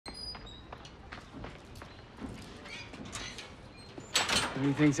do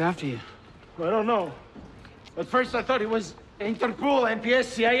you think's after you? I don't know. At first I thought it was Interpol, NPS,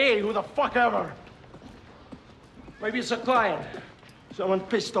 CIA, who the fuck ever. Maybe it's a client. Someone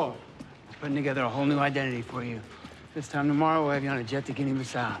pissed off. We're putting together a whole new identity for you. This time tomorrow, we'll have you on a jet to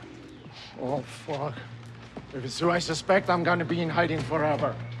Guinea-Bissau. Oh, fuck. If it's who I suspect, I'm gonna be in hiding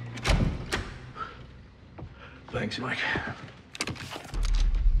forever. Thanks, Mike.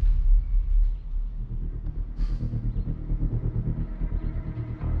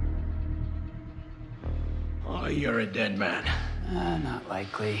 Oh, you're a dead man. Not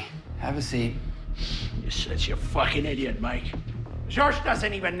likely. Have a seat. You're such a fucking idiot, Mike. George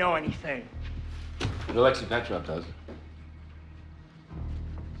doesn't even know anything. But Alexei Petrov does.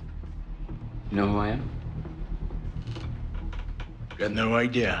 You know who I am? Got no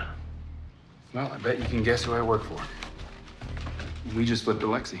idea. Well, I bet you can guess who I work for. We just flipped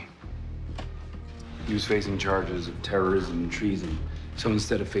Alexei. He was facing charges of terrorism and treason. So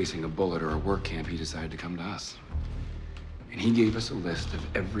instead of facing a bullet or a work camp, he decided to come to us. And he gave us a list of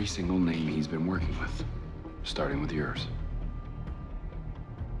every single name he's been working with, starting with yours.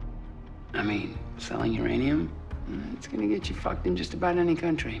 I mean, selling uranium, it's gonna get you fucked in just about any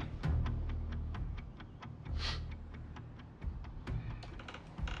country.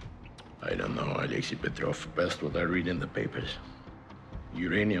 I don't know, Alexei Petrov, best what I read in the papers.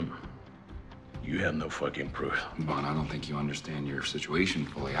 Uranium, you have no fucking proof. Bon, I don't think you understand your situation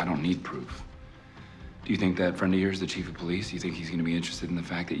fully. I don't need proof. Do you think that friend of yours, the chief of police, do you think he's gonna be interested in the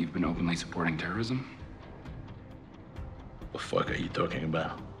fact that you've been openly supporting terrorism? The fuck are you talking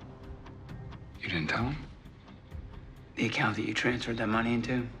about? You didn't tell him? The account that you transferred that money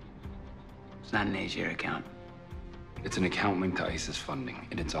into, it's not an Asia account. It's an account linked to ISIS funding,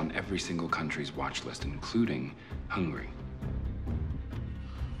 and it's on every single country's watch list, including Hungary.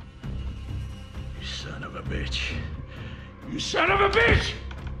 You son of a bitch. You son of a bitch!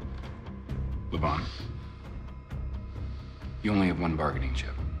 Levon, you only have one bargaining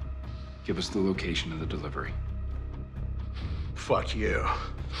chip. Give us the location of the delivery. Fuck you.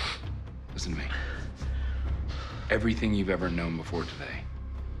 Listen to me. Everything you've ever known before today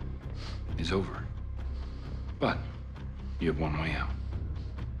is over. But you have one way out.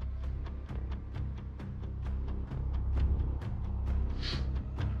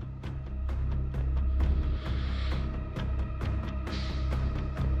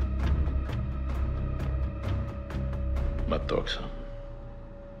 Matoxa.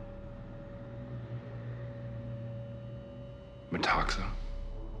 Metoxa?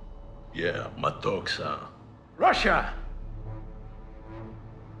 Yeah, Matoxa. Russia!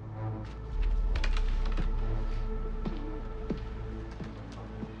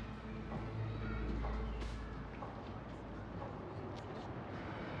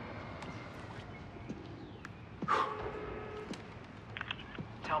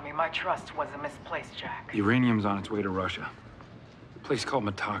 Tell me my trust wasn't misplaced, Jack. Uranium's on its way to Russia. A place called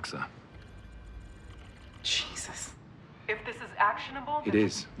Metoxa. Jesus. If this is actionable... It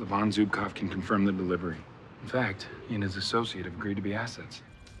is. Levon Zubkov can confirm the delivery. In fact, he and his associate have agreed to be assets.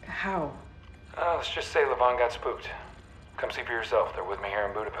 How? Let's just say Levon got spooked. Come see for yourself. They're with me here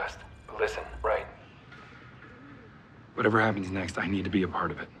in Budapest. But listen, right? Whatever happens next, I need to be a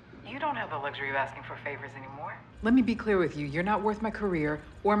part of it. You don't have the luxury of asking for favors anymore. Let me be clear with you. You're not worth my career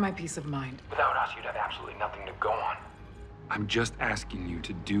or my peace of mind. Without us, you'd have absolutely nothing to go on. I'm just asking you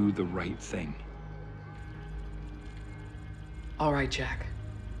to do the right thing. All right, Jack.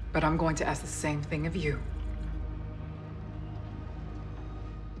 But I'm going to ask the same thing of you.